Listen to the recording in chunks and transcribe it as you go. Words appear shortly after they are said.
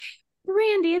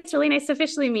Brandy. It's really nice to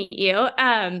officially meet you.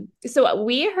 So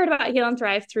we heard about Heal and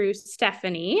Thrive through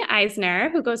Stephanie Eisner,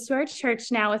 who goes to our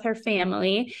church now with her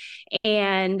family.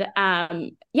 And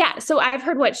yeah, so I've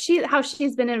heard how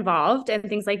she's been involved and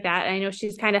things like that. And I know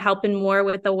she's kind of helping more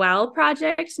with the Well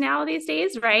Project now these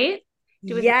days, right?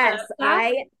 Doing the Yes, stuff.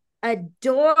 I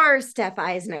adore Steph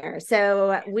Eisner.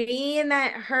 So we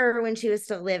met her when she was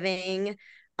still living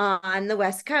on the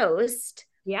West Coast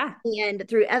Yeah. and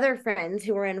through other friends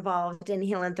who were involved in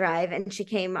Heal and Thrive. And she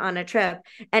came on a trip.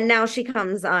 And now she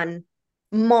comes on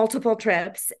multiple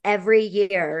trips every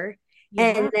year.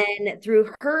 And Yeah. then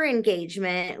through her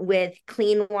engagement with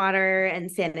clean water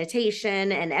and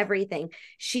sanitation and everything,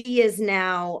 she is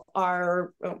now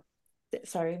our, oh,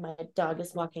 sorry, my dog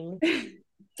is walking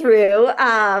through.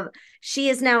 She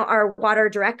is now our water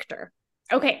director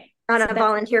Okay. on So a that's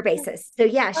volunteer basis. So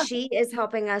yeah, she is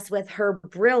helping us with her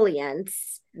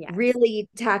brilliance yes. really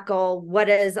tackle what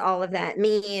does all of that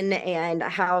mean and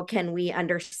how can we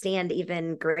understand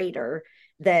even greater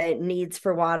the needs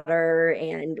for water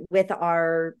and with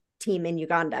our team in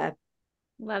Uganda.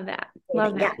 Love that.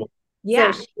 Love Yeah. that. So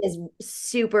Yeah. she is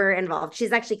super involved.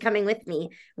 She's actually coming with me.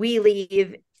 We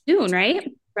leave Soon, right?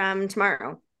 from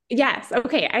tomorrow. Yes.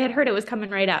 Okay. I had heard it was coming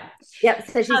right up. Yep.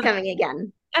 So she's Um, coming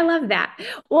again. I love that.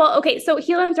 Well, okay. So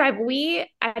Heal and Thrive,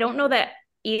 I don't know that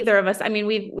either of us, I mean,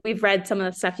 we've read some of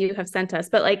the stuff you have sent us,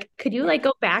 but like, could you like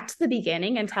go back to the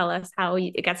beginning and tell us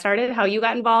it got started, how you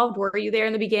got involved? Were you there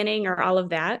in the beginning or all of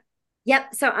that?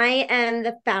 Yep. So I am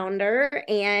the founder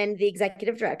and the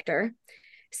executive director.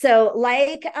 So,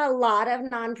 like a lot of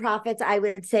nonprofits, I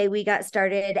would say we got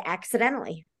started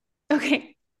accidentally.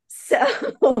 Okay.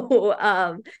 So,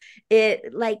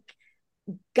 it like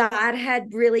God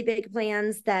had really big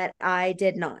plans that I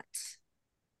did not.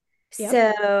 Yep.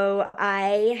 So,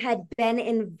 I had been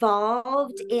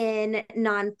involved in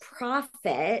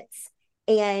nonprofits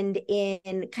and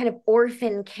in kind of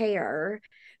orphan care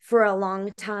for a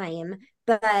long time,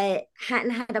 but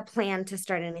hadn't had a plan to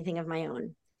start anything of my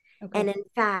own. And Okay. in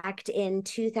fact, in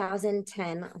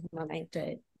 2010, hold on, I have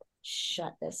to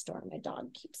shut this door. My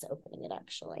dog keeps opening it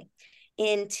actually.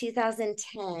 In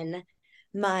 2010,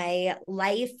 my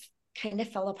life kind of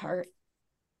fell apart.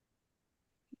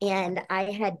 And I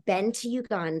had been to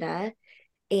Uganda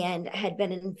and had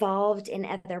been involved in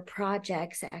other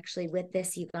projects actually with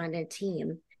this Uganda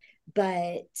team.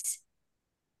 But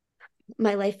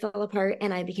my life fell apart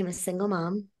and I became a single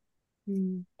mom.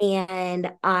 Mm-hmm.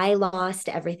 And I lost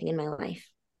everything in my life.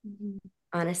 Mm-hmm.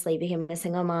 Honestly, became a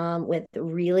single mom with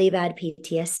really bad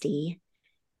PTSD.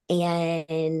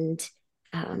 And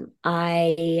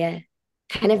I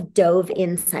kind of dove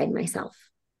inside myself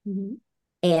Mm-hmm.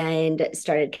 and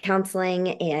started counseling.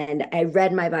 And I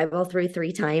read my Bible through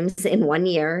 3 times in 1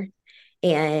 year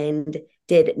and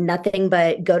did nothing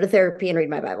but go to therapy and read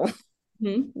my Bible.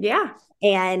 Yeah.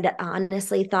 And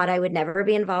honestly, thought I would never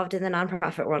be involved in the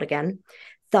nonprofit world again.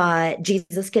 Thought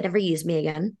Jesus could never use me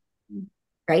again.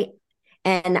 Right.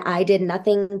 And I did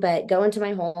nothing but go into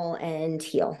my hole and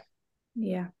heal.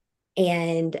 Yeah.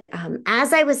 And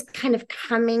as I was kind of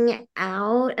coming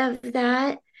out of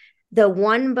that, the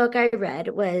one book I read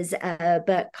was a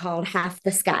book called Half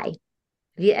the Sky.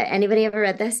 Have you, anybody ever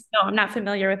read this? No, I'm not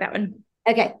familiar with that one.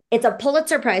 Okay. It's a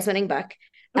Pulitzer Prize winning book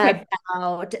Okay.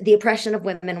 about the oppression of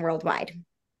women worldwide.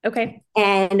 Okay.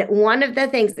 And one of the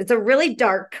things, it's a really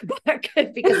dark book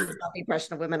because it's about the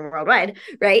oppression of women worldwide,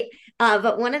 right?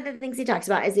 But one of the things he talks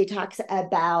about is he talks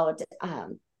about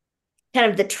kind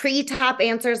of the treetop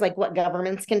answers, like what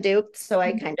governments can do. So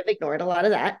I kind of ignored a lot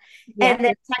of that. And Yeah. then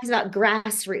he talks about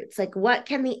grassroots, like what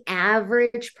can the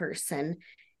average person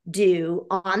do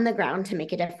on the ground to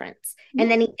make a difference. And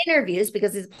then he interviews,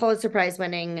 because he's a Pulitzer Prize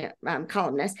winning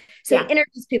columnist. So he Yeah.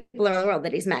 interviews people around the world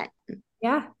that he's met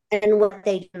Yeah. and what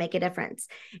they make a difference.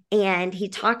 And he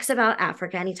talks about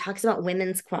Africa and he talks about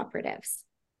women's cooperatives.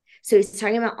 So he's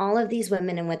talking about all of these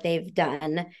women and what they've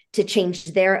done to change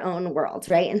their own worlds,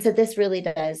 right? And so this really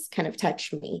does kind of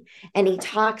touch me. And he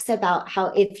talks about how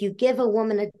if you give a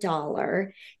woman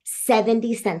 $1,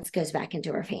 70 cents goes back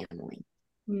into her family.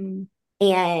 Mm.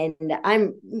 And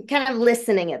I'm kind of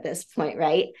listening at this point,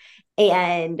 right?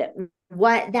 And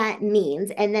what that means.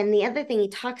 And then the other thing he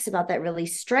talks about that really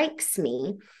strikes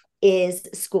me is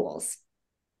schools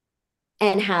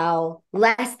and how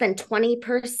less than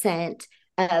 20%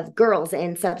 of girls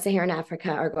in sub-Saharan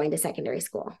Africa are going to secondary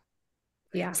school.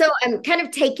 Yeah. So I'm kind of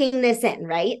taking this in,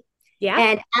 right? Yeah.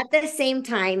 And at the same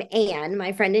time, Anne,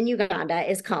 my friend in Uganda,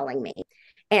 is calling me.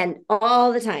 And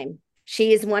all the time,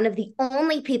 She is one of the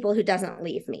only people who doesn't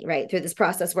leave me, right? Through this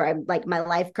process where I'm like, my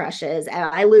life crushes,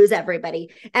 I lose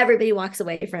everybody. Everybody walks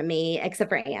away from me except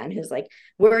for Anne, who's like,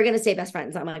 we're going to stay best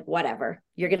friends. I'm like, whatever.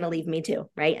 You're going to leave me too,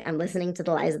 right? I'm listening to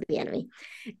the lies of the enemy.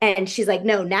 And she's like,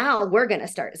 no, now we're going to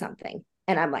start something.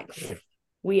 And I'm like,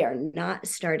 we are not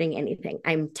starting anything.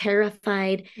 I'm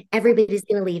terrified. Everybody's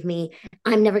going to leave me.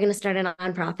 I'm never going to start a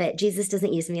nonprofit. Jesus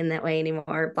doesn't use me in that way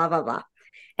anymore, blah, blah, blah.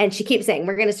 And she keeps saying,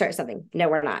 we're going to start something. No,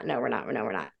 we're not. No, we're not. No,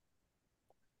 we're not.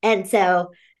 And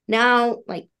so now,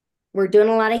 like, we're doing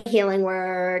a lot of healing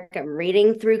work. I'm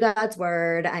reading through God's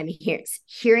word. I'm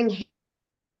hearing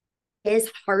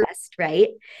his heart, right?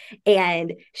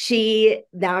 And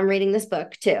now I'm reading this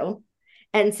book too.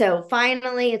 And so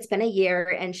finally, it's been a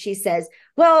year, and she says,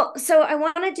 well, so I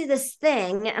want to do this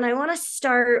thing, and I want to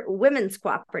start women's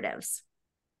cooperatives.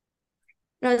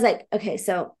 And I was like, okay,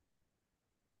 so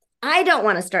I don't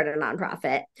want to start a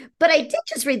nonprofit, but I did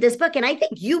just read this book, and I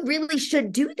think you really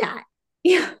should do that.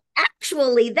 Yeah.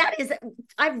 Actually,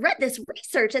 I've read this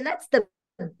research, and that's the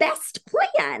best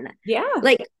plan. Yeah.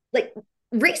 Like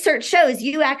research shows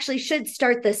you actually should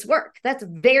start this work. That's a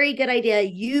very good idea.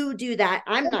 You do that.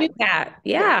 I'm not do that.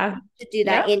 Yeah. To do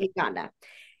that in Uganda.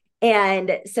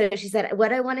 And so she said,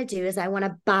 what I want to do is I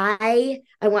want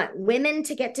women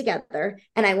to get together,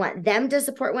 and I want them to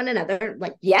support one another.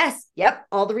 Like, yes, yep.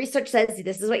 All the research says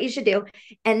this is what you should do.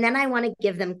 And then I want to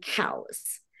give them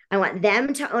cows. I want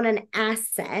them to own an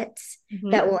asset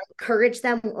that will encourage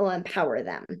them, will empower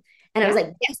them. And I was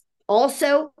like, yes,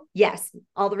 also, yes,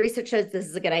 all the research shows this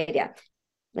is a good idea.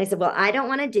 And I said, well, I don't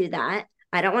want to do that.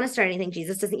 I don't want to start anything.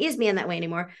 Jesus doesn't use me in that way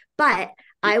anymore, but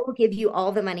I will give you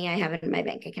all the money I have in my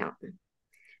bank account.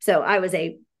 So I was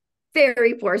a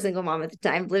very poor single mom at the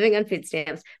time, living on food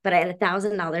stamps, but I had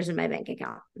 $1,000 in my bank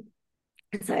account.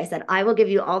 And so I said, I will give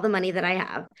you all the money that I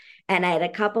have. And I had a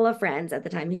couple of friends at the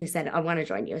time who said, I want to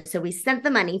join you. So we sent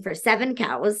the money for 7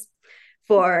 cows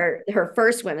for her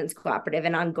first women's cooperative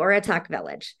in Angora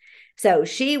Village. So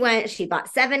she bought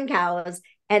 7 cows.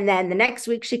 And then the next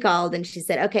week she called and she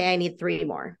said, okay, I need 3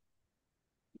 more.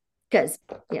 Because,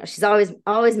 she's always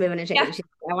moving and shaking. She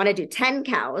said, I want to do 10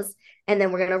 cows, and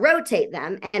then we're going to rotate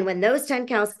them. And when those 10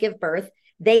 cows give birth,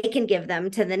 they can give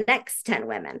them to the next 10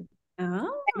 women.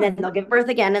 Oh. And then they'll give birth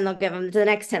again, and they'll give them to the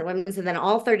next 10 women. So then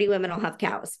all 30 women will have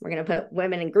cows. We're going to put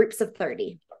women in groups of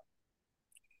 30.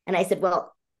 And I said,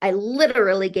 well, I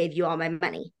literally gave you all my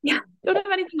money. Yeah. Don't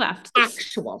have anything left.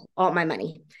 All my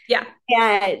money. Yeah.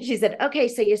 And she said, okay,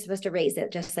 so you're supposed to raise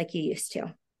it just like you used to.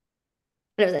 And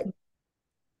I was like,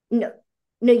 no,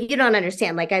 you don't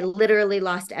understand. Like, I literally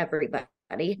lost everybody.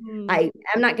 I'm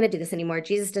not going to do this anymore.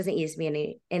 Jesus doesn't use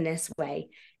me in this way.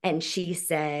 And she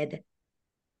said,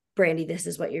 Brandy, this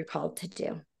is what you're called to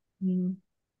do.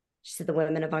 She said, the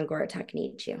women of Angora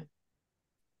need you.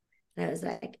 And I was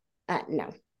like,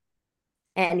 no.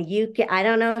 And I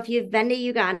don't know if you've been to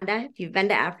Uganda, if you've been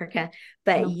to Africa,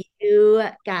 but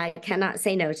God cannot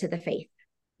say no to the faith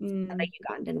of a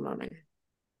Ugandan woman.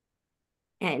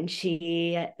 And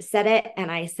she said it,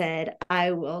 and I said, I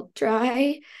will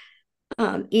try,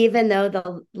 even though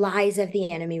the lies of the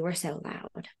enemy were so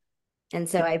loud. And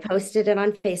so I posted it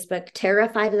on Facebook,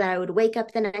 terrified that I would wake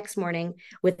up the next morning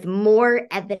with more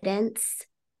evidence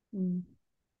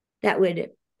that would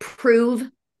prove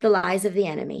the lies of the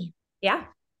enemy. Yeah.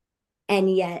 And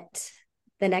yet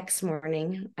the next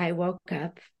morning I woke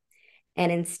up,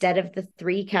 and instead of the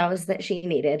 3 cows that she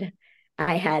needed,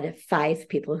 I had 5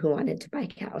 people who wanted to buy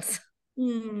cows.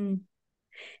 And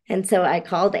so I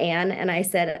called Anne and I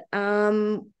said,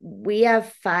 we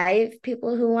have 5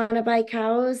 people who want to buy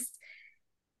cows.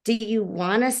 Do you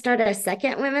want to start a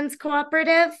second women's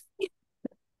cooperative?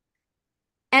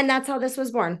 And that's how this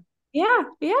was born. Yeah.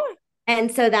 Yeah.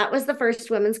 And so that was the first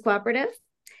women's cooperative.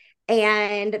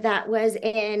 And that was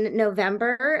in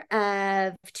November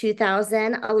of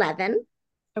 2011.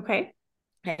 Okay.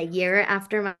 A year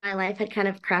after my life had kind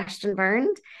of crashed and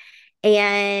burned.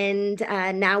 And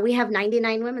now we have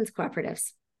 99 women's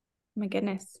cooperatives. My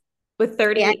goodness. With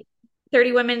 30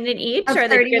 women in each? Or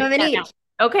 30 women each.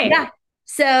 Okay. Yeah.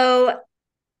 So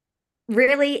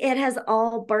really, it has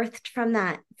all birthed from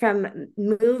that, from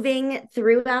moving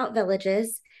throughout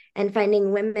villages and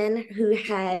finding women who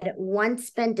had once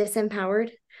been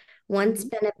disempowered, once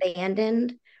been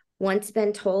abandoned, once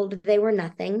been told they were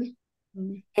nothing,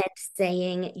 and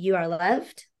saying, you are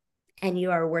loved and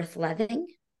you are worth loving,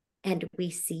 and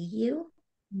we see you,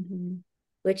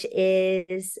 which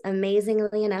is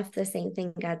amazingly enough the same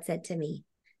thing God said to me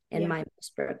in my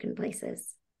most broken places.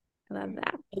 I love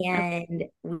that. And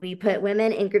we put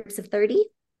women in groups of 30,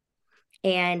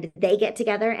 And they get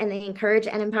together and they encourage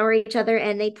and empower each other,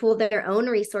 and they pool their own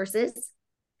resources.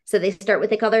 So they start what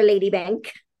they call their lady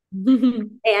bank.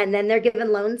 And then they're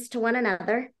given loans to one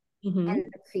another,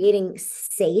 and creating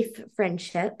safe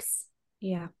friendships.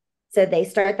 Yeah. So they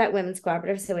start that women's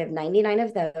cooperative. So we have 99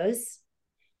 of those.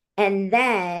 And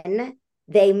then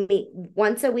they meet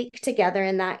once a week together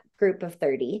in that group of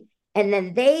 30. And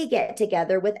then they get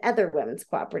together with other women's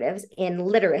cooperatives in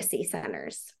literacy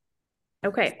centers.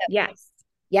 Okay. So, Yes.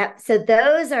 yep. So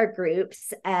those are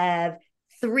groups of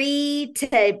 3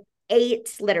 to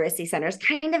 8 literacy centers,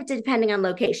 kind of depending on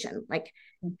location, like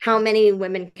how many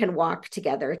women can walk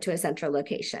together to a central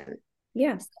location.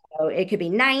 Yeah. So it could be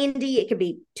 90, it could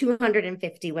be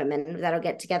 250 women that'll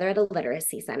get together at a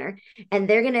literacy center, and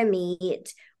they're going to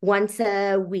meet once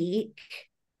a week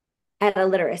at a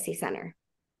literacy center.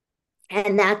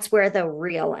 And that's where the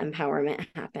real empowerment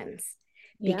happens,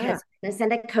 because we're going to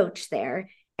send a coach there,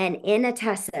 and in a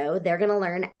TESO, they're going to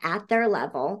learn at their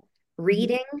level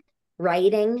reading,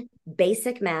 writing,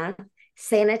 basic math,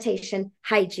 sanitation,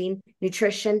 hygiene,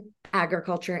 nutrition,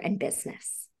 agriculture, and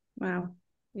business. Wow.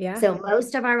 Yeah. So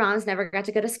most of our moms never got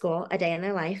to go to school a day in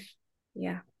their life.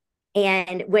 Yeah.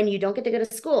 And when you don't get to go to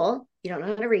school, you don't know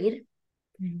how to read.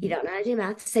 You don't know how to do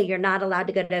math. So you're not allowed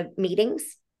to go to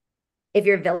meetings. If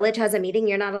your village has a meeting,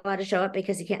 you're not allowed to show up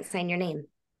because you can't sign your name.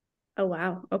 Oh,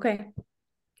 wow. Okay.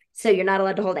 So you're not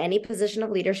allowed to hold any position of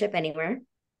leadership anywhere.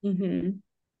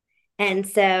 And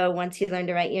so once you learn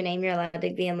to write your name, you're allowed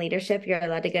to be in leadership. You're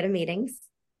allowed to go to meetings.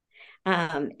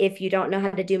 If you don't know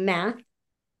how to do math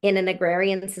in an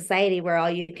agrarian society where all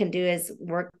you can do is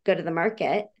go to the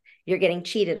market, you're getting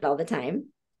cheated all the time.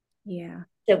 Yeah.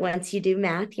 So once you do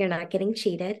math, you're not getting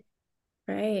cheated.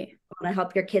 Right. You want to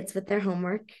help your kids with their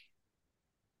homework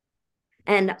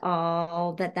and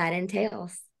all that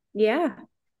entails. Yeah.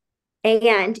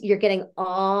 And you're getting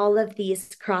all of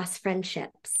these cross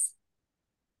friendships.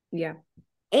 Yeah.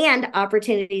 And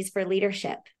opportunities for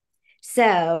leadership.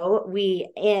 So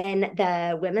in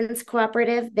the women's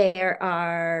cooperative, there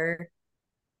are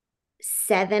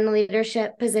 7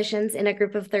 leadership positions in a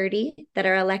group of 30 that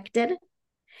are elected.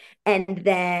 And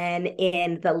then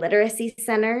in the literacy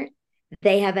center,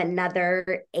 they have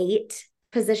another 8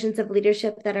 positions of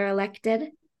leadership that are elected.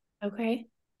 Okay.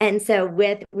 And so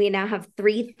we now have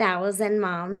 3,000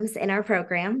 moms in our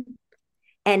program.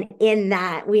 And in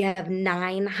that, we have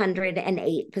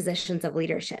 908 positions of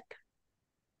leadership.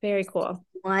 Very cool.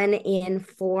 1 in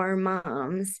 4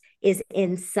 moms is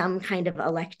in some kind of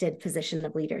elected position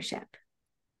of leadership.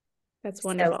 That's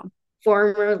wonderful. So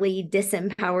formerly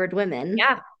disempowered women.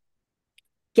 Yeah.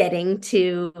 Getting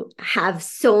to have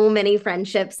so many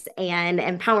friendships and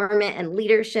empowerment and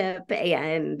leadership,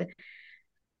 and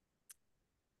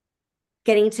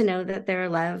getting to know that they're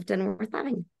loved and worth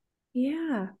loving.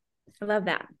 Yeah. I love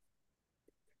that.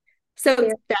 So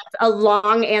that's a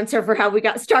long answer for how we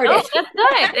got started. Oh,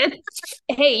 that's good.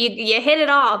 Hey, you hit it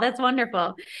all. That's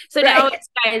wonderful. So now,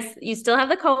 guys, you still have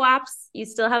the co-ops, you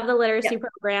still have the literacy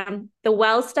program, the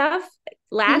well stuff.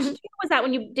 Last year, was that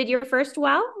when you did your first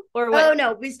well, or what? Oh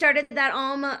no, we started that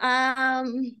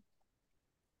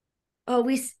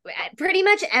we pretty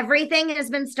much everything has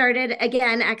been started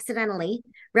again accidentally,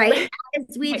 right?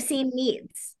 As we've seen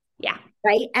needs. Yeah.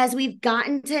 Right. As we've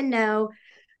gotten to know,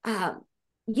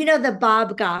 the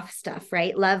Bob Goff stuff,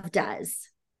 right? Love does.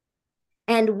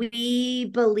 And we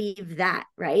believe that,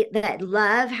 right? That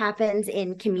love happens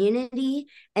in community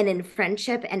and in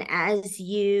friendship. And as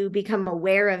you become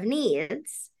aware of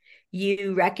needs,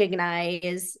 you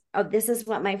recognize, oh, this is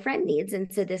what my friend needs.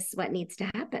 And so this is what needs to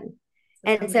happen.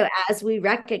 And so as we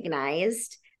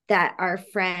recognized that our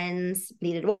friends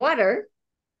needed water,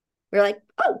 we're like,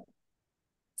 oh,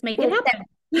 let's make it happen.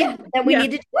 Then we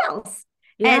need to do wells.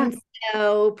 Yeah. And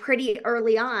so pretty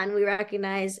early on, we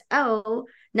recognized, oh,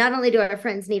 not only do our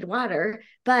friends need water,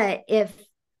 but if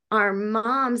our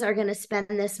moms are going to spend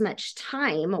this much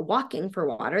time walking for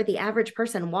water, the average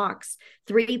person walks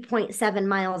 3.7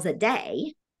 miles a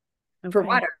day for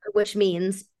water, which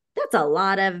means that's a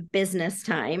lot of business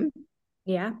time.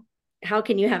 Yeah. How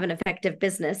can you have an effective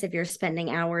business if you're spending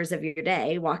hours of your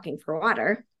day walking for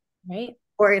water? Right.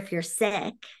 Or if you're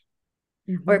sick,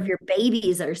 or if your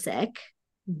babies are sick,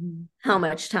 how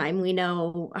much time? We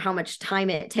know how much time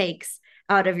it takes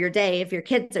out of your day if your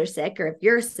kids are sick, or if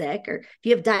you're sick, or if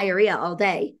you have diarrhea all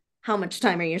day, how much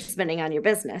time are you spending on your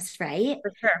business, right?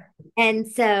 For sure. And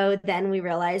so then we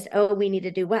realized, oh, we need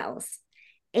to do wells.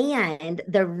 And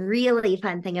the really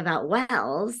fun thing about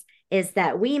wells is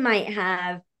that we might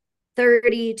have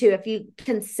 32, if you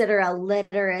consider a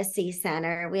literacy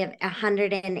center, we have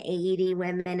 180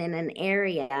 women in an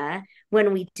area.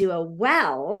 When we do a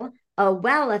well, A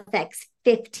well affects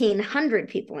 1,500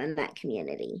 people in that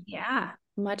community. Yeah,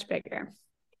 much bigger.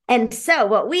 And so,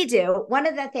 what we do, one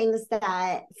of the things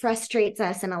that frustrates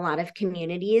us in a lot of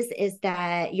communities is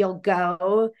that you'll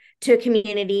go to a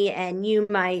community and you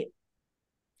might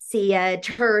see a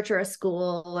church or a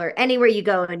school or anywhere you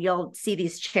go, and you'll see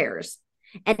these chairs.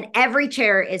 And every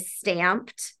chair is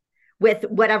stamped with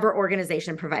whatever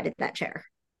organization provided that chair.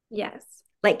 Yes.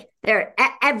 Like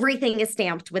everything is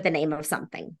stamped with the name of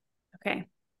something. Okay.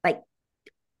 Like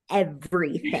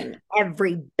everything,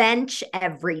 every bench,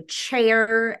 every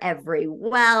chair, every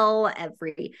well,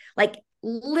 like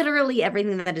literally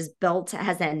everything that is built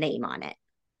has a name on it.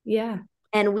 Yeah.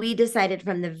 And we decided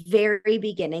from the very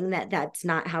beginning that that's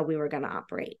not how we were going to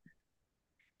operate,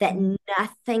 that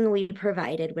nothing we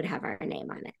provided would have our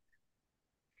name on it.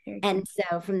 And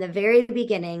so from the very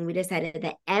beginning, we decided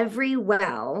that every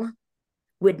well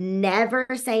would never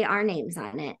say our names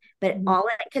on it, but all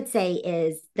it could say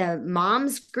is the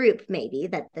mom's group, maybe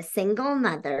that the single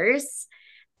mothers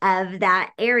of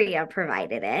that area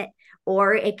provided it,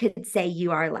 or it could say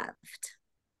you are loved.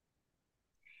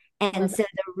 And so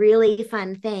the really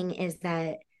fun thing is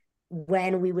that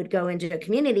when we would go into a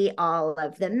community, all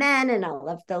of the men and all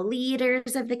of the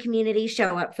leaders of the community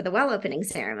show up for the well opening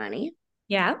ceremony.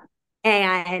 Yeah.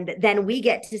 And then we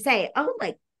get to say, oh,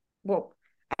 like, well,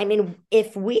 I mean,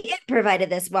 if we had provided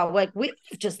this well, like we've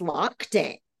just locked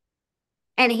it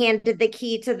and handed the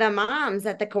key to the moms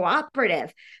at the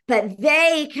cooperative. But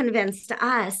they convinced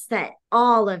us that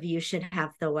all of you should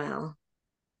have the well.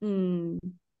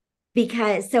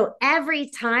 Because so every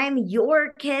time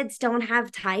your kids don't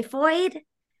have typhoid,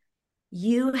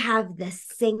 you have the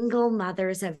single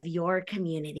mothers of your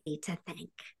community to thank.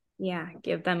 Yeah,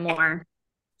 give them more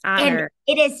honor. And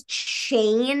it has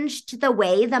changed the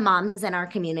way the moms in our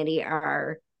community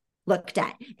are looked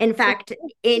at. In fact,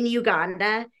 in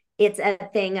Uganda, it's a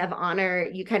thing of honor.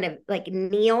 You kind of like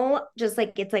kneel, just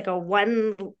like it's like a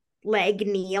one leg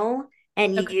kneel,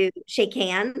 and you shake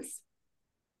hands.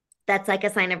 That's like a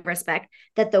sign of respect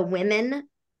that the women,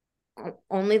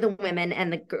 only the women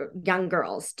and the young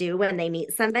girls do when they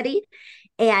meet somebody.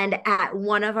 And at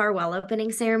one of our well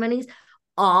opening ceremonies,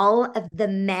 all of the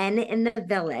men in the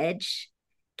village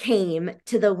came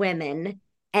to the women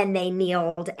and they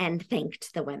kneeled and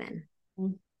thanked the women.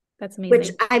 That's amazing.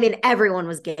 Which, I mean, everyone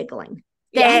was giggling.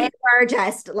 They were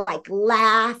just like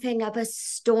laughing up a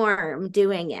storm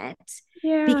doing it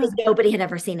because nobody had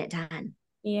ever seen it done.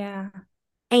 Yeah.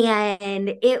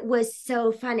 And it was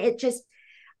so fun.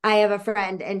 I have a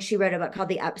friend and she wrote a book called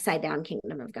The Upside Down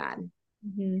Kingdom of God.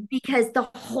 Because the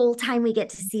whole time we get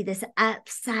to see this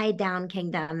upside down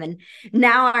kingdom. And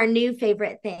now our new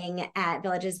favorite thing at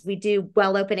Villages, we do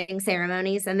well opening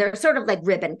ceremonies, and they're sort of like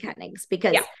ribbon cuttings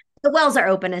because the wells are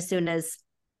open as soon as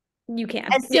you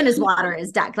can. As soon as water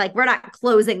is ducked. Like we're not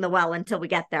closing the well until we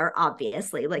get there,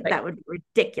 obviously. Like that would be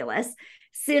ridiculous.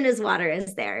 Soon as water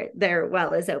is there, their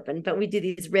well is open. But we do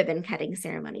these ribbon cutting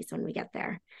ceremonies when we get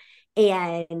there.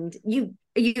 And you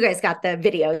guys got the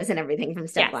videos and everything from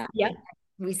Step Lab. Yeah.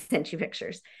 We sent you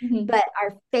pictures. But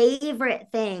our favorite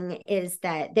thing is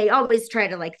that they always try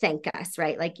to like thank us,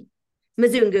 right? Like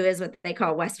Mzungu is what they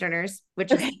call Westerners,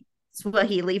 which is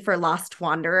Swahili for lost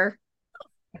wanderer.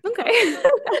 Okay.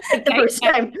 Like the first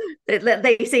time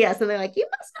they see us and they're like, you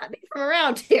must not be from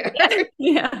around here.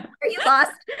 Yeah. Are you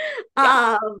lost?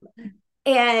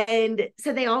 And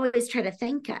so they always try to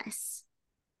thank us.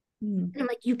 And I'm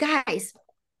like, you guys,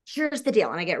 here's the deal.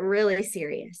 And I get really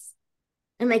serious.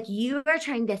 I'm like, you are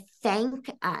trying to thank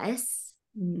us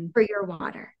for your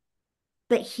water.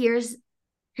 But here's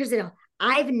the deal.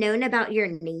 I've known about your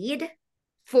need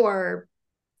for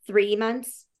 3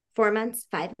 months, 4 months,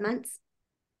 5 months.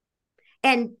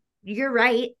 And you're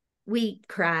right. We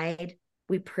cried,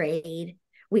 we prayed,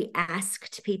 we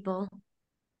asked people.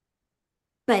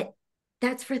 But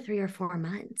that's for 3 or 4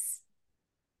 months.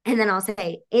 And then I'll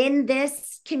say, in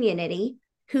this community,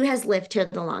 who has lived here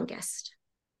the longest?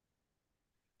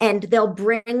 And they'll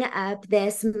bring up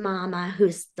this mama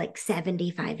who's like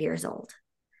 75 years old,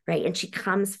 right? And she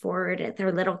comes forward with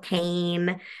her little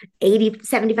cane,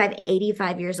 75,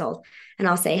 85 years old. And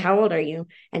I'll say, how old are you?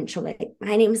 And she'll be like,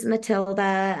 my name's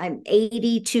Matilda. I'm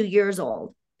 82 years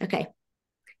old. Okay.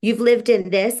 You've lived in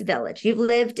this village. You've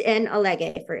lived in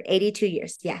Alege for 82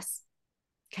 years. Yes.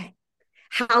 Okay.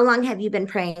 How long have you been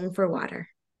praying for water?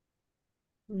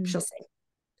 She'll say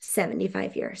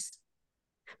 75 years.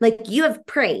 Like you have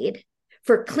prayed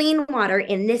for clean water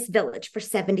in this village for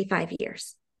 75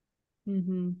 years.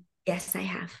 Yes, I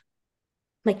have.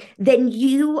 Like, then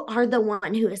you are the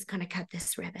one who is going to cut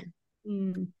this ribbon.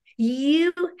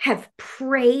 You have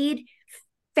prayed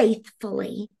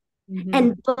faithfully Mm-hmm.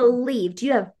 and believed.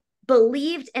 You have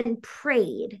believed and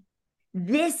prayed.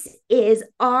 This is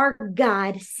our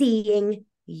God seeing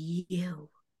you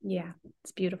Yeah,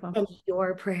 it's beautiful. and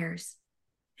your prayers.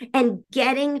 And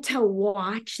getting to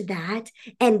watch that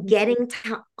and getting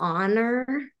to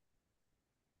honor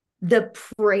the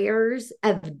prayers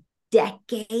of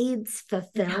decades Yeah.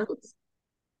 fulfilled.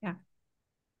 Yeah.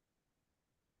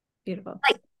 Beautiful.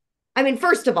 Like, I mean,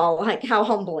 first of all, like how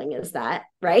humbling is that,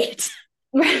 right?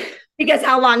 Right. Because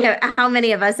how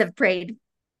many of us have prayed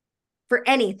for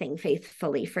anything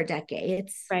faithfully for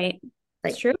decades? Right. It's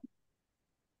Like, true.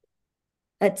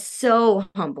 that's so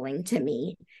humbling to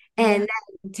me. Yeah. And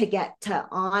then to get to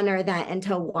honor that and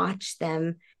to watch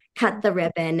them cut the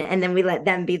ribbon, and then we let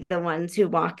them be the ones who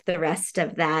walk the rest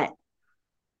of that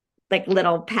like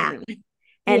little path.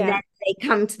 And then Yeah. they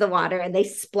come to the water and they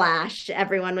splash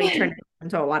everyone. We turn it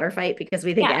into a water fight because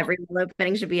we think Yeah. every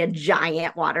opening should be a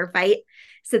giant water fight.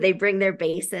 So they bring their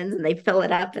basins and they fill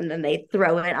it up and then they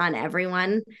throw it on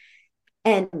everyone.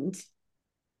 And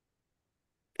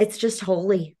it's just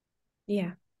holy.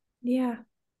 Yeah. Yeah.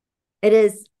 It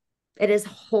is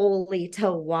holy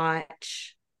to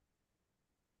watch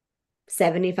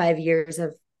 75 years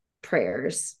of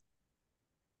prayers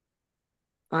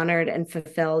honored and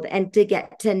fulfilled, and to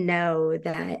get to know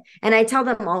that. And I tell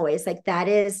them always, like, that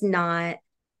is not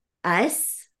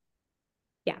us,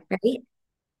 Yeah. right?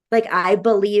 Like, I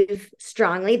believe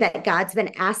strongly that God's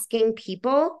been asking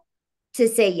people to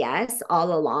say yes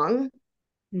all along.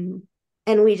 Mm-hmm.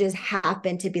 And we just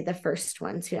happen to be the first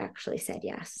ones who actually said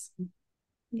yes.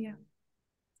 Yeah.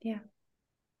 Yeah.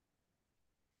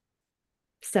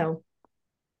 So,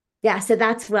 yeah, so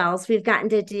that's wells. We've gotten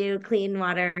to do clean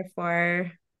water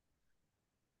for,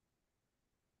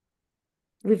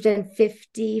 we've done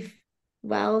 50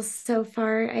 wells so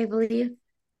far, I believe.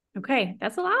 Okay.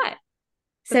 That's a lot.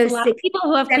 That's So a lot of people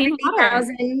who have clean water.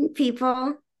 70,000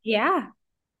 people. Yeah.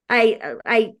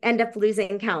 I end up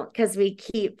losing count because we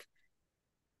keep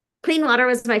clean water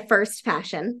was my first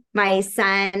passion. My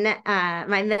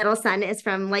middle son is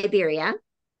from Liberia,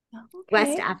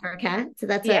 West Okay. Africa. So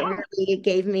that's Yeah. what really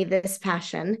gave me this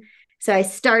passion. So I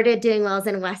started doing wells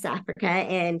in West Africa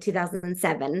in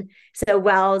 2007. So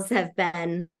wells have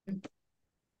been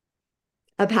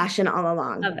a passion all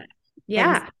along. Love it. And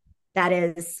Yeah. that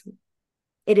is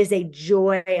it is a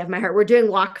joy of my heart. We're doing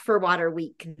Walk for Water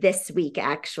Week this week,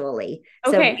 actually.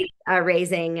 So Okay. we are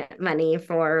raising money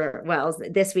for wells.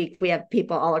 This week, we have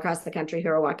people all across the country who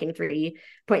are walking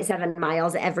 3.7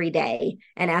 miles every day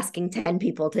and asking 10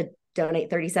 people to donate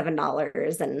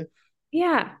 $37. And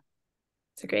Yeah.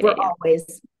 It's a great we're idea.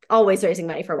 always raising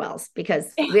money for wells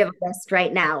because we have a list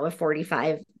right now of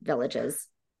 45 villages.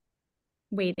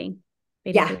 Waiting.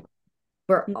 Waiting Yeah, for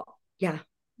we're, you. yeah,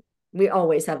 we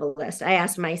always have a list. I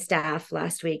asked my staff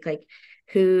last week, like,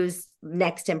 who's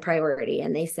next in priority?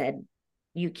 And they said,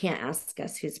 you can't ask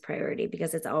us who's priority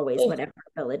because it's always Oh, whatever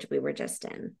village we were just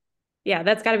in. yeah,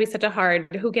 that's got to be such a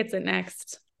hard. Who gets it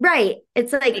next? Right.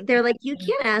 It's like, they're like, you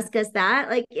can't ask us that.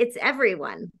 Like, it's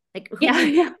everyone. Like, Yeah,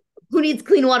 yeah. who needs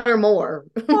clean water more?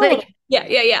 Oh, yeah,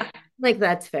 yeah, yeah. like,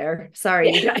 that's fair.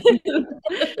 Sorry, you Yeah.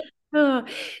 guys. Oh.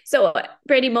 So,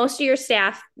 Brady, most of your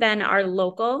staff then are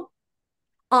local.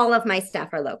 All of my staff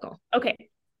are local. Okay.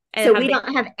 And So have we they?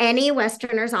 don't have any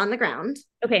Westerners on the ground.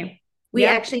 Okay. We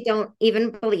Yep. actually don't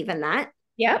even believe in that.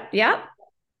 Yep. Yep.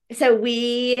 So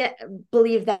we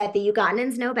believe that the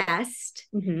Ugandans know best.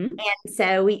 Mm-hmm. And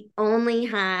so we only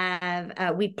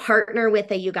have, we partner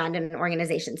with a Ugandan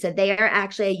organization. So they are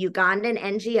actually a Ugandan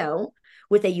NGO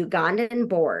with a Ugandan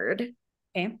board.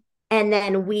 Okay. And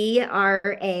then we are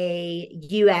a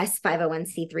US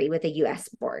 501c3 with a US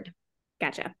board.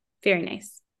 Gotcha. Very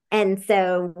nice. And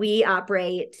so we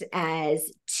operate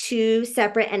as two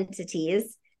separate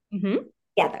entities Mm-hmm.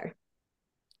 together.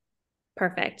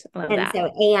 Perfect. I love And that.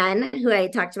 so Anne, who I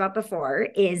talked about before,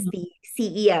 is the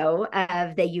CEO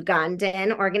of the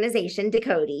Ugandan organization,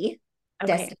 Dakoti, Okay.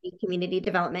 Destiny Community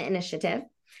Development Initiative.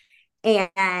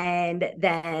 And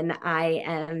then I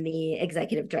am the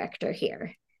executive director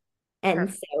here. And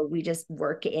Perfect. so we just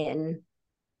work in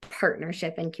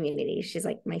partnership and community. She's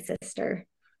like my sister.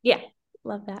 Yeah.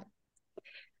 Love that.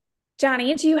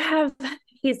 Johnny, do you have,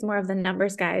 he's more of the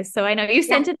numbers guy. So I know you Yeah.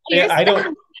 sent it to Yeah, your I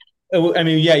staff. don't. I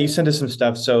mean, yeah, you sent us some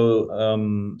stuff, so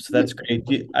that's great.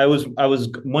 I was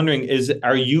wondering,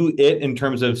 are you it in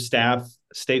terms of staff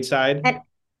stateside?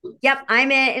 Yep,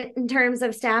 I'm it in terms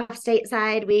of staff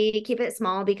stateside. We keep it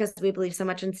small because we believe so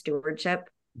much in stewardship.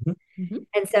 Mhm. Mhm.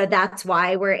 And so that's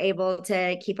why we're able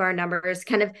to keep our numbers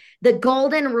kind of the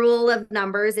golden rule of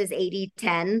numbers is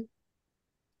 80-10.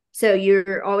 So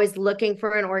you're always looking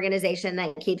for an organization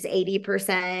that keeps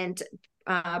 80%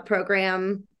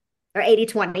 program, or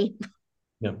 80-20.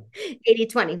 Yeah.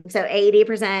 80-20. So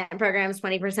 80% programs,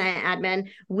 20% admin.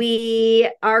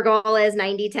 Our goal is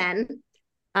 90-10.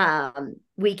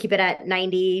 We keep it at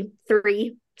 93-7.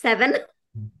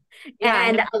 Yeah,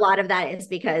 and a lot of that is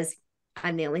because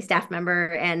I'm the only staff member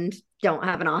and don't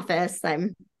have an office.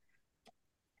 I'm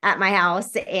at my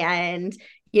house and,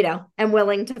 I'm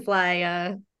willing to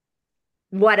fly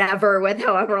whatever with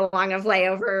however long of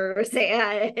layovers.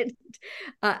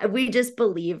 And we just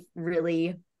believe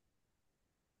really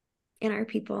in our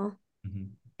people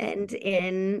and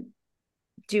in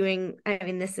doing,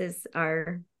 this is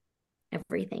our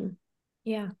everything.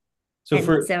 Yeah. So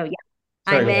yeah,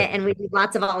 I'm it, and we need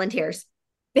lots of volunteers.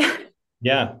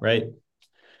 Yeah, right.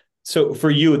 So for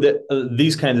you,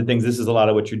 these kinds of things, this is a lot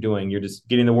of what you're doing. You're just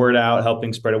getting the word out,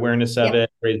 helping spread awareness of it,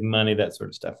 raising money, that sort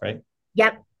of stuff, right?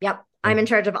 Yep. I'm in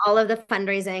charge of all of the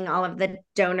fundraising, all of the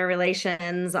donor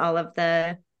relations, all of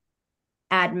the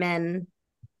admin,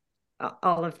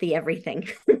 all of the everything.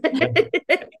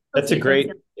 It's a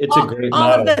great all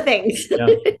model. Of the things. Yeah.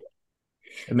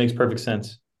 It makes perfect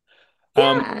sense.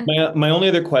 Yeah. My only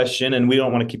other question, and we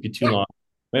don't want to keep you too long.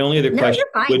 My only other question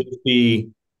would be,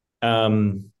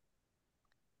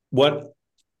 what,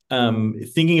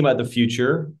 thinking about the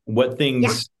future, what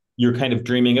things you're kind of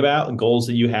dreaming about, goals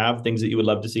that you have, things that you would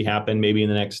love to see happen maybe in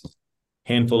the next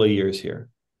handful of years here.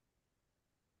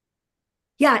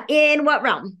 Yeah. In what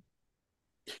realm?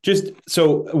 Just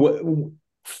so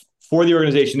for the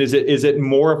organization, is it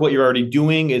more of what you're already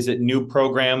doing? Is it new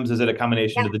programs? Is it a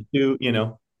combination of the two,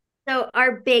 So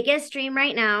our biggest dream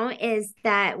right now is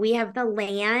that we have the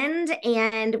land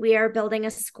and we are building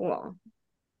a school.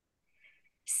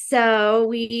 So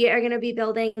we are going to be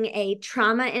building a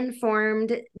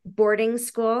trauma-informed boarding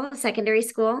school, secondary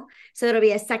school. So it'll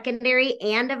be a secondary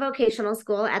and a vocational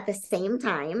school at the same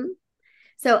time.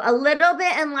 So a little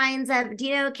bit in lines of, do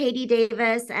you know Katie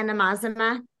Davis and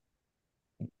Amazima?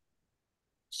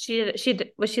 Was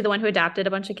she the one who adopted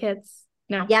a bunch of kids?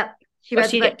 No. Yep. She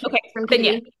wrote the book. Okay. From Katie.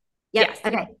 Yeah. Yep. Yes.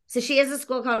 Okay. So she has a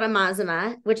school called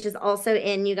Amazima, which is also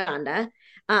in Uganda.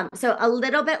 So a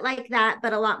little bit like that,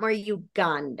 but a lot more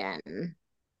Ugandan.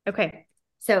 Okay.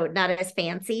 So not as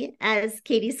fancy as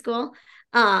Katie's school.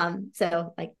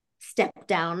 So like step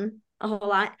down a whole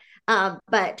lot,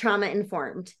 but trauma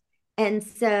informed. And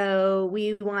so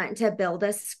we want to build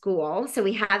a school. So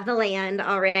we have the land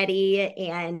already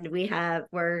and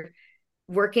we're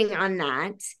working on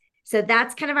that. So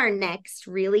that's kind of our next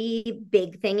really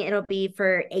big thing. It'll be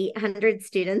for 800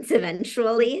 students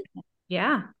eventually.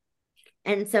 Yeah.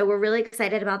 And so we're really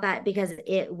excited about that because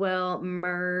it will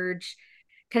merge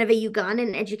kind of a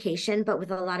Ugandan education, but with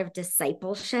a lot of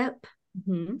discipleship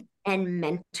and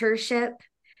mentorship,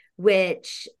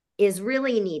 which is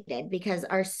really needed because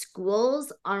our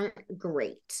schools aren't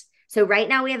great. So right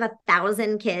now we have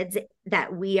 1,000 kids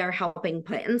that we are helping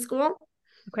put in school.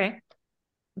 Okay.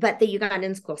 But the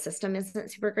Ugandan school system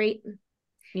isn't super great.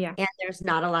 Yeah. And there's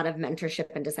not a lot of mentorship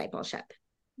and discipleship.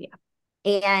 Yeah.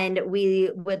 And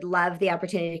we would love the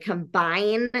opportunity to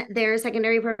combine their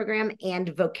secondary program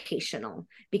and vocational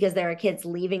because there are kids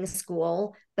leaving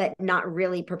school, but not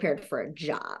really prepared for a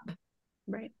job.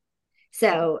 Right.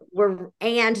 So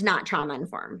and not trauma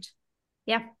informed.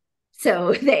 Yeah.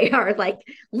 So they are like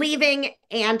leaving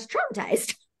and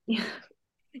traumatized. Yeah.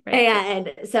 Right.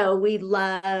 And so we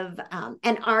love,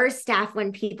 and our staff,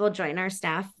 when people join our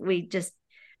staff, we just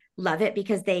love it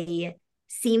because they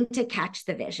seem to catch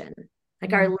the vision.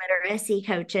 Like our literacy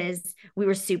coaches, we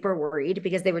were super worried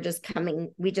because they were just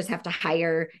coming. We just have to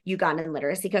hire Ugandan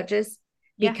literacy coaches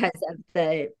because of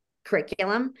the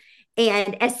curriculum.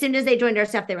 And as soon as they joined our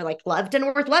staff, they were like, loved and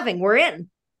worth loving. We're in.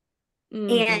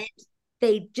 And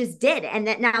they just did. And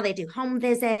that now they do home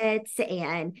visits.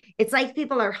 And it's like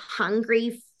people are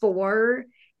hungry for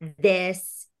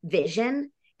this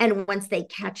vision. And once they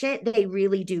catch it, they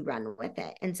really do run with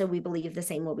it. And so we believe the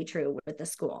same will be true with the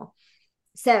school.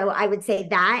 So I would say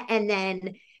that. And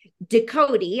then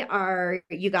Dakota, our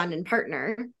Ugandan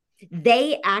partner,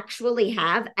 they actually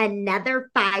have another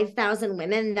 5,000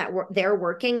 women that they're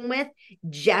working with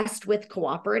just with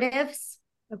cooperatives.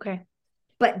 Okay.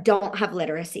 But don't have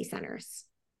literacy centers.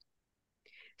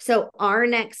 So our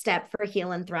next step for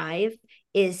Heal and Thrive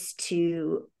is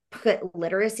to put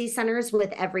literacy centers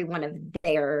with every one of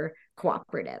their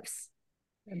cooperatives.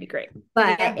 That'd be great.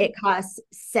 But it costs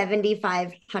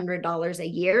 $7,500 a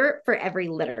year for every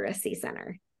literacy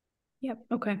center. Yep.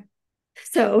 Okay.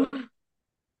 So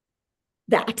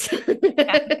that.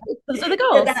 Those are the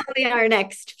goals. So that'll be our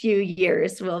next few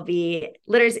years will be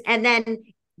literacy. And then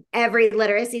every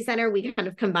literacy center we kind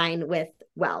of combine with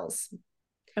wells.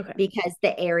 Okay. Because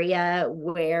the area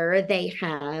where they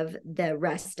have the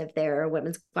rest of their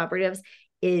women's cooperatives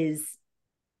is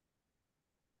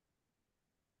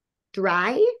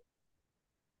dry,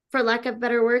 for lack of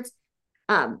better words,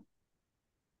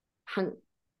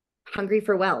 hungry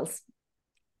for wells.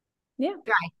 Yeah.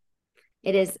 Dry.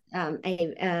 It is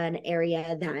an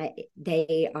area that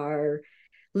they are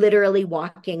literally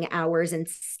walking hours and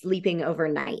sleeping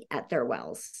overnight at their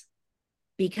wells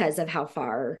because of how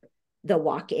far the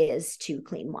walk is to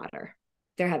clean water.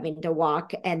 They're having to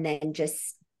walk and then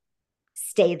just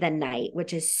stay the night,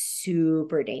 which is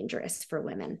super dangerous for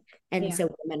women. And so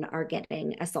women are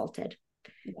getting assaulted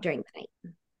during the night.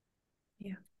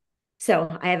 Yeah.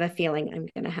 So I have a feeling I'm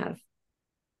going to have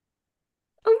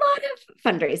a lot of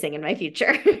fundraising in my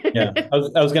future. Yeah. I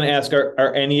was going to ask,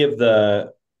 are any of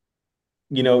the,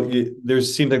 there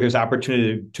seems like there's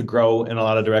opportunity to grow in a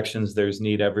lot of directions. There's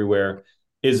need everywhere.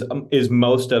 Is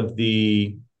most of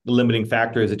the limiting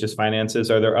factor, is it just finances?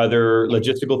 Are there other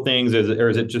logistical things? Or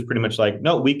is it just pretty much like,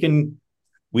 no,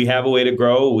 we have a way to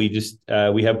grow. We just,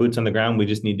 we have boots on the ground. We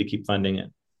just need to keep funding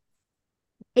it.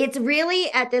 It's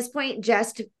really at this point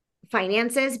just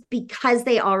finances, because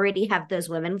they already have those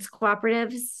women's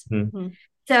cooperatives. Mm-hmm.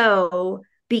 So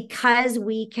because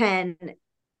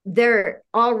they're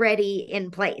already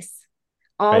in place.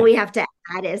 All we have to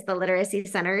add is the literacy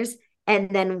centers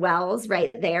and then wells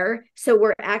right there. So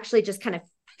we're actually just kind of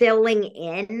filling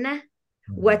in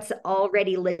what's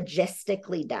already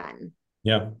logistically done.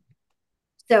 Yeah.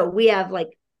 So we have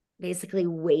like basically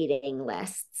waiting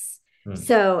lists.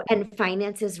 So, and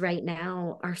finances right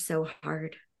now are so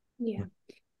hard. Yeah.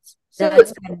 So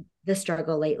that's been the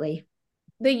struggle lately.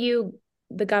 The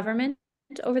government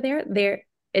over there,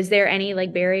 is there any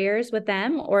like barriers with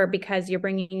them, or because you're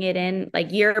bringing it in, like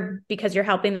because you're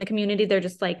helping the community, they're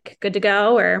just like good to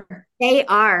go? Or they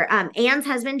are. Anne's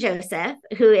husband, Joseph,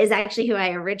 who is actually who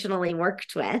I originally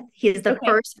worked with. He's the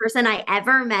first person I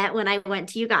ever met when I went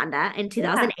to Uganda in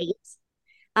 2008.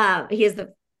 He is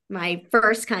my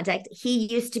first contact. He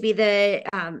used to be the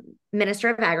Minister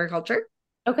of Agriculture.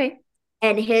 Okay.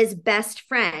 And his best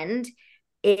friend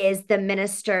is the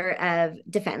Minister of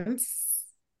Defense,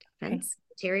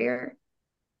 Interior,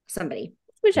 somebody.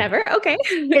 Whichever. Okay.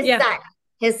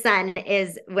 His son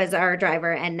was our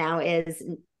driver and now is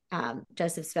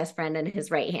Joseph's best friend and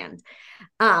his right hand.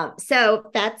 So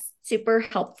that's super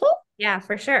helpful. Yeah,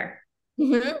 for sure.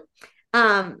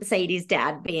 Sadie's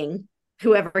dad being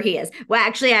whoever he is. Well,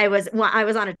 actually, I was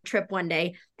on a trip one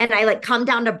day and I like come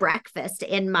down to breakfast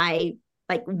in my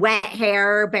like wet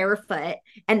hair, barefoot,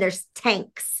 and there's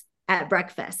tanks at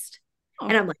breakfast.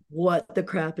 And I'm like, what the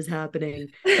crap is happening?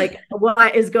 Like,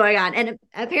 what is going on? And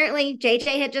apparently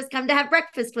JJ had just come to have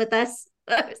breakfast with us.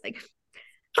 I was like,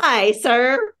 hi,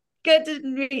 sir. Good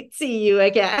to see you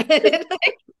again.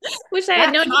 Wish I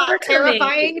had known you were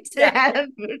terrifying to have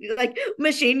like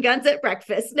machine guns at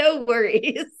breakfast. No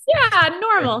worries. Yeah,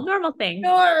 normal thing.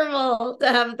 Normal to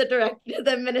have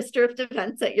the Minister of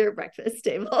Defense at your breakfast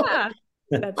table. Yeah,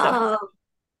 that's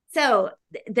so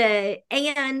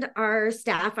and our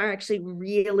staff are actually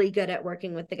really good at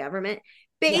working with the government.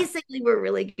 Basically, we're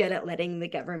really good at letting the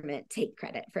government take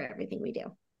credit for everything we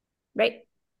do. Right.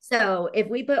 So if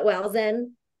we put wells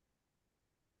in,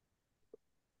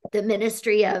 the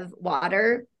Ministry of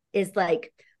Water is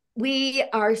like, we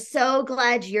are so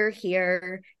glad you're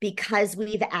here because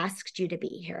we've asked you to be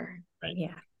here. Right.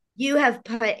 Yeah. You have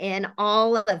put in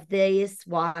all of this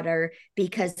water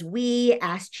because we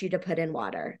asked you to put in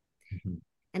water.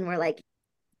 And we're like,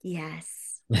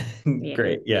 yes.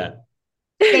 Great. Yeah.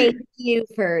 Thank you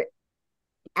for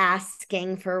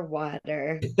asking for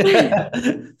water.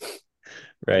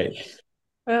 Right.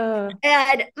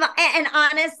 And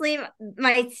honestly,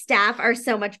 my staff are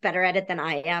so much better at it than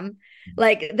I am.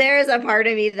 Like, there's a part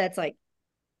of me that's like,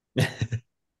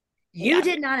 you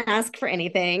did not ask for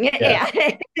anything. Yeah.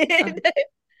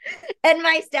 And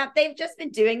my staff, they've just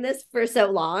been doing this for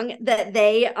so long that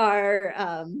they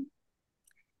are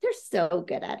they're so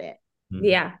good at it.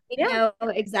 Yeah. They know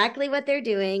exactly what they're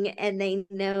doing, and they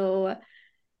know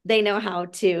how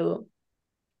to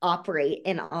operate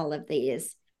in all of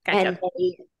these. Gotcha.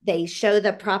 And they show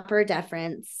the proper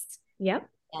deference. Yep.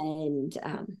 And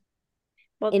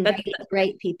invite the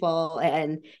right people.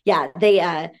 And they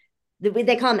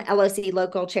call them LOC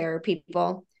local chair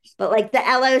people. But like the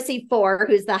LOC4,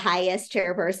 who's the highest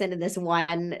chairperson in this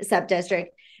one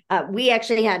sub-district, we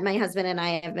actually had, my husband and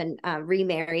I have been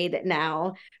remarried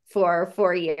now for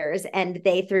 4 years, and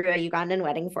they threw a Ugandan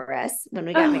wedding for us when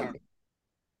we got married.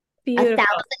 Beautiful. 1,000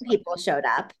 people showed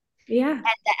up. Yeah.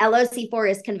 The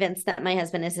LOC4 is convinced that my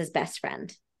husband is his best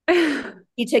friend.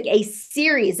 He took a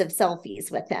series of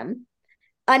selfies with him,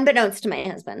 unbeknownst to my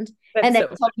husband. And then So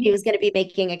told me he was going to be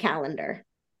making a calendar.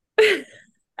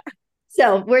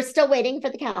 So we're still waiting for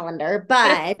the calendar,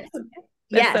 but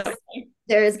yes, so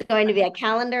there is going to be a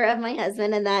calendar of my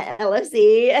husband and that LOC.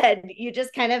 And you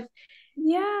just kind of,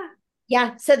 yeah.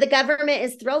 yeah. So the government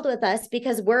is thrilled with us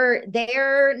because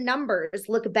their numbers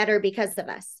look better because of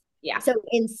us. Yeah. So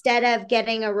instead of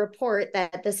getting a report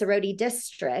that the Sorority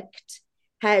District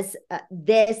has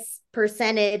this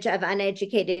percentage of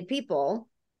uneducated people,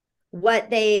 what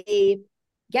they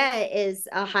get is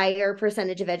a higher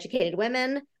percentage of educated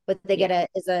women. What they get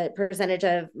is a percentage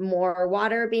of more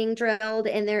water being drilled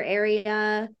in their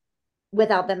area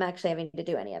without them actually having to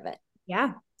do any of it.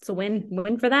 Yeah. It's a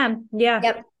win for them. Yeah.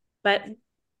 Yep. But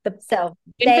so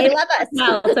they love us.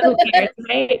 Well, so who cares,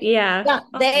 right? Yeah. Yeah,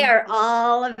 they are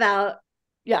all about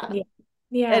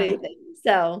anything.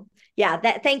 So yeah,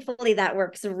 that thankfully that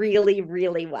works really,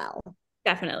 really well.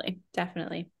 Definitely.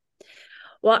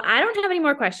 Well, I don't have any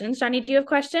more questions. Johnny, do you have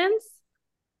questions?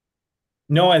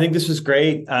 No, I think this was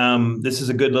great. This is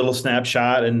a good little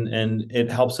snapshot, and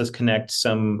it helps us connect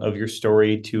some of your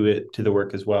story to the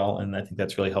work as well. And I think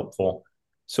that's really helpful.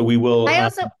 So we will. I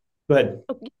also go ahead.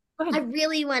 Go ahead. I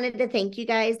really wanted to thank you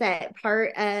guys that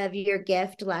part of your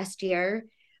gift last year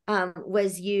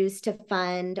was used to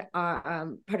fund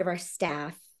our part of our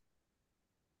staff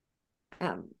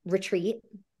retreat.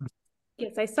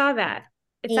 Yes, I saw that.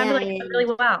 It sounded like it went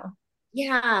really well.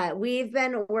 Yeah, we've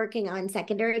been working on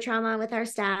secondary trauma with our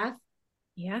staff.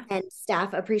 Yeah. And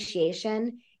staff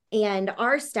appreciation. And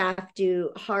our staff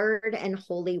do hard and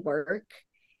holy work.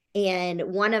 And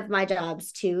one of my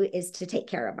jobs too is to take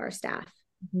care of our staff.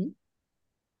 Mm-hmm.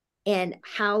 And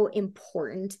how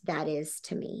important that is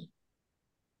to me.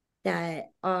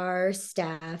 That our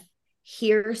staff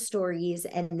hear stories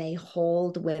and they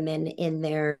hold women in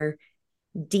their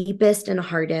deepest and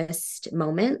hardest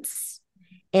moments.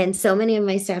 And so many of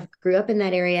my staff grew up in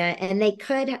that area and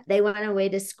they went away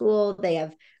to school. They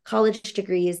have college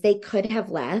degrees. They could have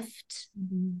left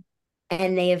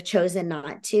and they have chosen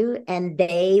not to. And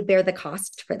they bear the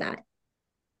cost for that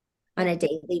on a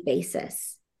daily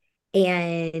basis.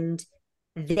 And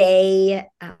they,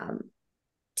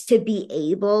 to be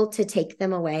able to take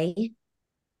them away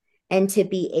and to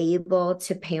be able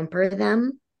to pamper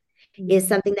them is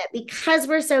something that, because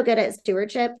we're so good at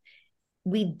stewardship,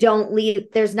 we don't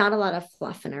leave. There's not a lot of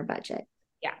fluff in our budget.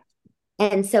 Yeah.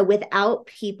 And so without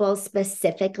people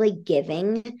specifically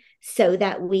giving so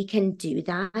that we can do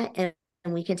that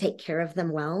and we can take care of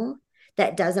them well,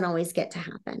 that doesn't always get to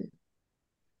happen.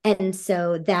 And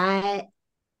so that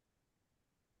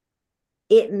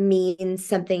it means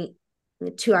something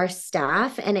to our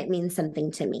staff and it means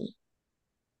something to me.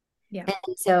 Yeah.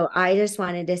 And so I just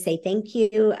wanted to say thank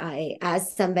you.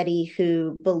 As somebody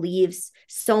who believes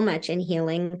so much in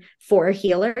healing for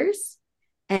healers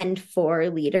and for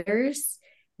leaders,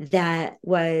 that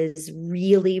was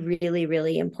really, really,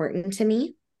 really important to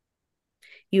me.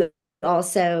 You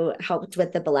also helped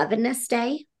with the Belovedness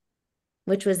Day,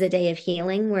 which was a day of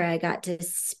healing where I got to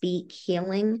speak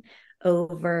healing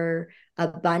over a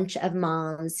bunch of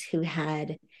moms who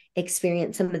had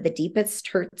experienced some of the deepest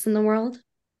hurts in the world.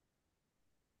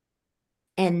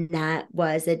 And that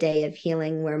was a day of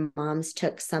healing where moms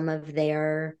took some of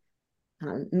their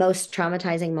most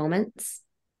traumatizing moments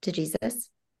to Jesus.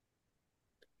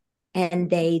 And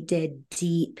they did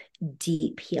deep,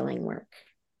 deep healing work.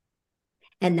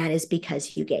 And that is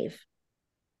because you gave.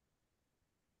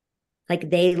 Like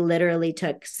they literally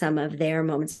took some of their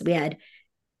moments. We had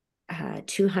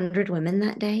 200 women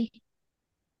that day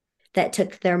that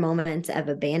took their moments of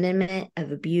abandonment,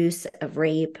 of abuse, of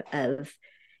rape, of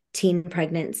teen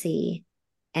pregnancy,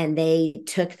 and they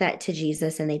took that to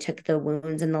Jesus and they took the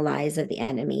wounds and the lies of the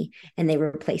enemy and they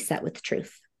replaced that with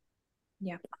truth.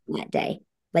 Yeah. That day,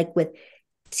 like with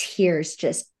tears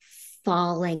just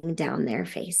falling down their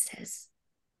faces.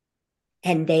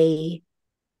 And they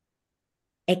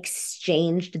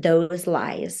exchanged those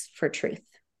lies for truth.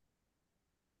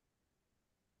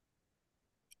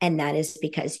 And that is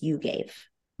because you gave.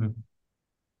 Mm-hmm.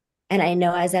 And I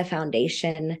know as a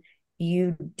foundation,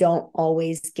 you don't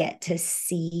always get to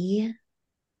see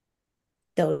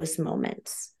those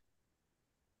moments.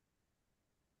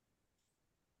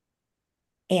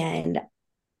 And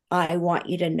I want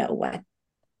you to know what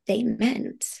they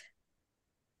meant.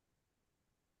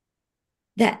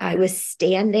 That I was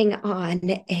standing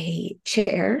on a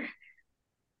chair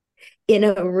in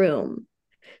a room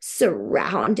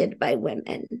surrounded by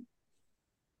women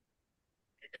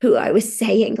who I was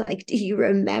saying, like, do you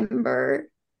remember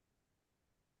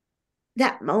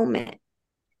that moment.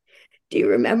 Do you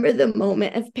remember the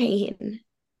moment of pain?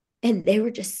 And they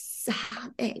were just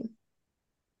sobbing.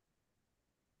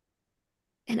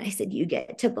 And I said, you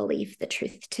get to believe the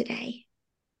truth today.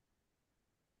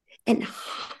 And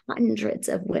hundreds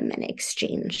of women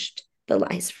exchanged the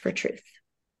lies for truth.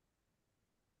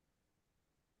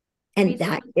 And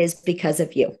that is because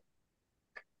of you.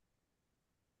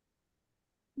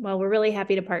 Well, we're really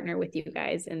happy to partner with you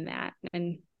guys in that.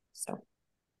 And so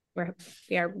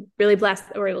we are really blessed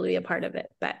that we're able to be a part of it,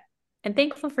 and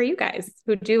thankful for you guys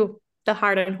who do the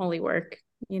hard and holy work,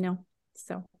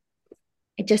 so.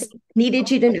 I just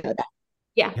needed you to know that.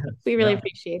 Yeah, we really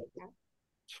appreciate that.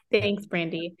 Thanks,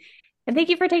 Brandy. And thank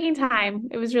you for taking time.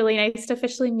 It was really nice to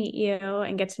officially meet you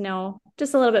and get to know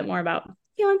just a little bit more about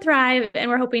Heal and Thrive. And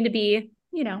we're hoping to be,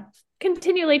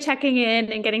 continually checking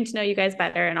in and getting to know you guys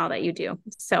better and all that you do.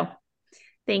 So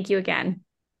thank you again.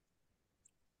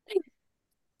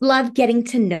 Love getting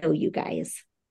to know you guys.